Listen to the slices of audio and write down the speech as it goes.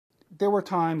there were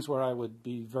times where I would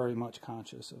be very much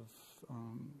conscious of,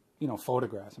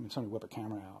 photographs. I mean, somebody whip a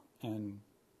camera out, and,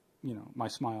 my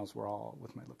smiles were all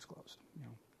with my lips closed,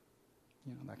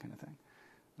 that kind of thing.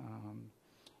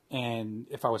 And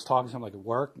if I was talking to somebody like at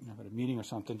work, at a meeting or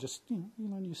something, just,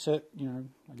 you sit,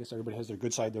 I guess everybody has their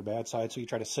good side, their bad side, so you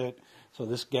try to sit. So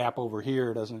this gap over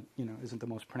here isn't the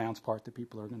most pronounced part that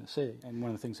people are going to see. And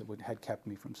one of the things that had kept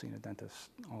me from seeing a dentist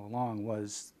all along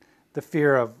was the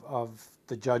fear of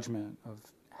the judgment of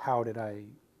how did I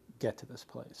get to this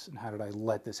place, and how did I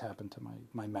let this happen to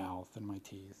my mouth and my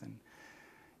teeth, and,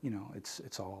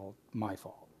 it's all my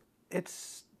fault.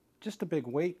 It's just a big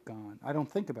weight gone. I don't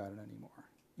think about it anymore.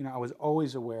 I was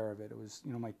always aware of it. It was,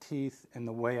 my teeth and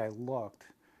the way I looked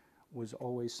was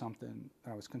always something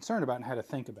that I was concerned about and had to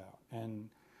think about. And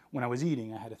when I was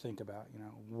eating, I had to think about,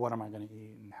 what am I going to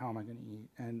eat and how am I going to eat?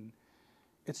 And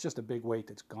it's just a big weight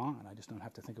that's gone. I just don't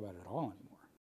have to think about it at all anymore.